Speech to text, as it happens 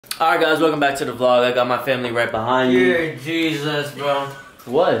Alright guys, welcome back to the vlog. I got my family right behind me. Dear Jesus, bro.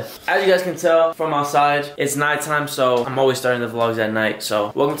 What? As you guys can tell from outside, it's nighttime, so I'm always starting the vlogs at night.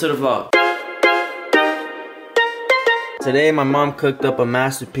 So, welcome to the vlog. Today, my mom cooked up a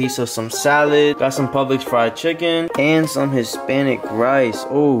masterpiece of some salad, got some Publix fried chicken, and some Hispanic rice.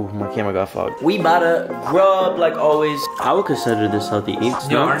 Oh, my camera got fogged. We about to grub like always. I would consider this healthy eats.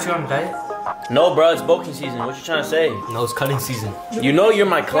 Yo, aren't you on a diet? No, bro, it's bulking season. What you trying to say? No, it's cutting season. You know you're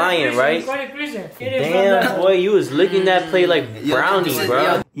my client, right? Damn, boy, you was licking that plate like brownie,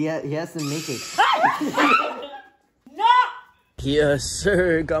 bro. Yeah, he has to make it. Yes,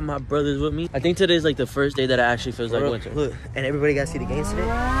 sir. Got my brothers with me. I think today's like the first day that it actually feels like winter. Look, and everybody got to see the games today.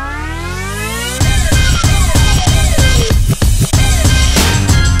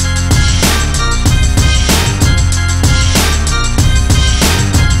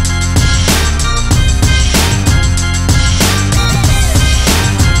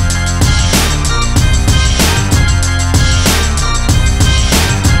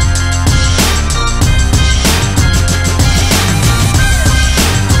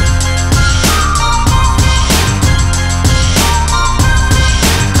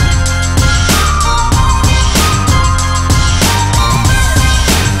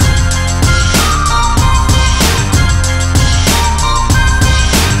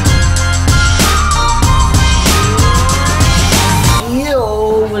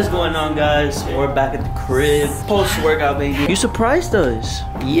 Guys, we're back at the crib. Post-workout, baby. You surprised us.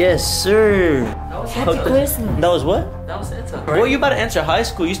 Yes, sir. Happy Christmas. That was what? That was Santa. Right? Boy, you about to enter high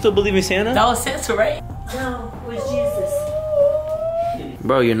school. You still believe in Santa? That was Santa, right? No, it was Jesus.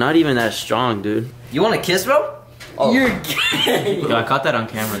 Bro, you're not even that strong, dude. You want a kiss, bro? Oh. You're gay. Yo, I caught that on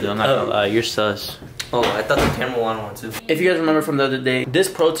camera, dude. I'm not gonna lie. You're sus. Oh, I thought the camera wanted one too. If you guys remember from the other day, this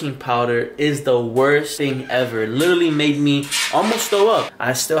protein powder is the worst thing ever. Literally made me almost throw up.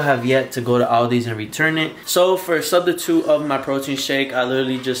 I still have yet to go to Aldi's and return it. So for substitute of my protein shake, I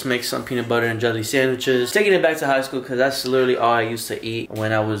literally just make some peanut butter and jelly sandwiches. Taking it back to high school because that's literally all I used to eat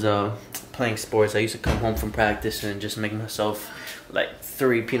when I was playing sports. I used to come home from practice and just make myself like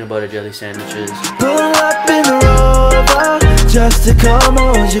 3 peanut butter jelly sandwiches. Pull up in the Rover just to come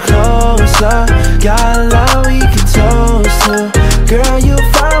hold you closer. Got a lot we can toast to. Girl, you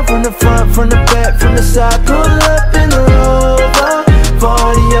fine from the front, from the back, from the side. Pull up in the Rover,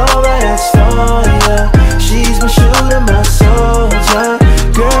 40 over Estonia. She's my shooter, my soldier.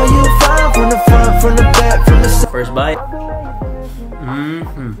 Girl, you fine from the front, from the back, from the side. First bite.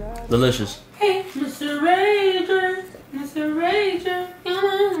 Delicious. Hey, Mr. Rager, Mr. Rager.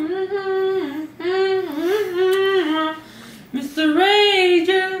 Mr.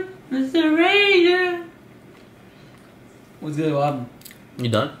 Rager, Mr. Rager. What's good, Bob? You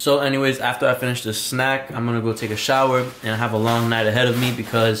done? So anyways, after I finish this snack, I'm gonna go take a shower and I have a long night ahead of me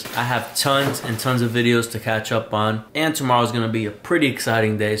because I have tons and tons of videos to catch up on. And tomorrow's gonna be a pretty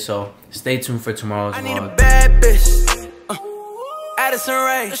exciting day, so stay tuned for tomorrow's vlog. I need a bad bitch. Addison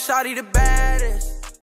Rae, shawty the bad.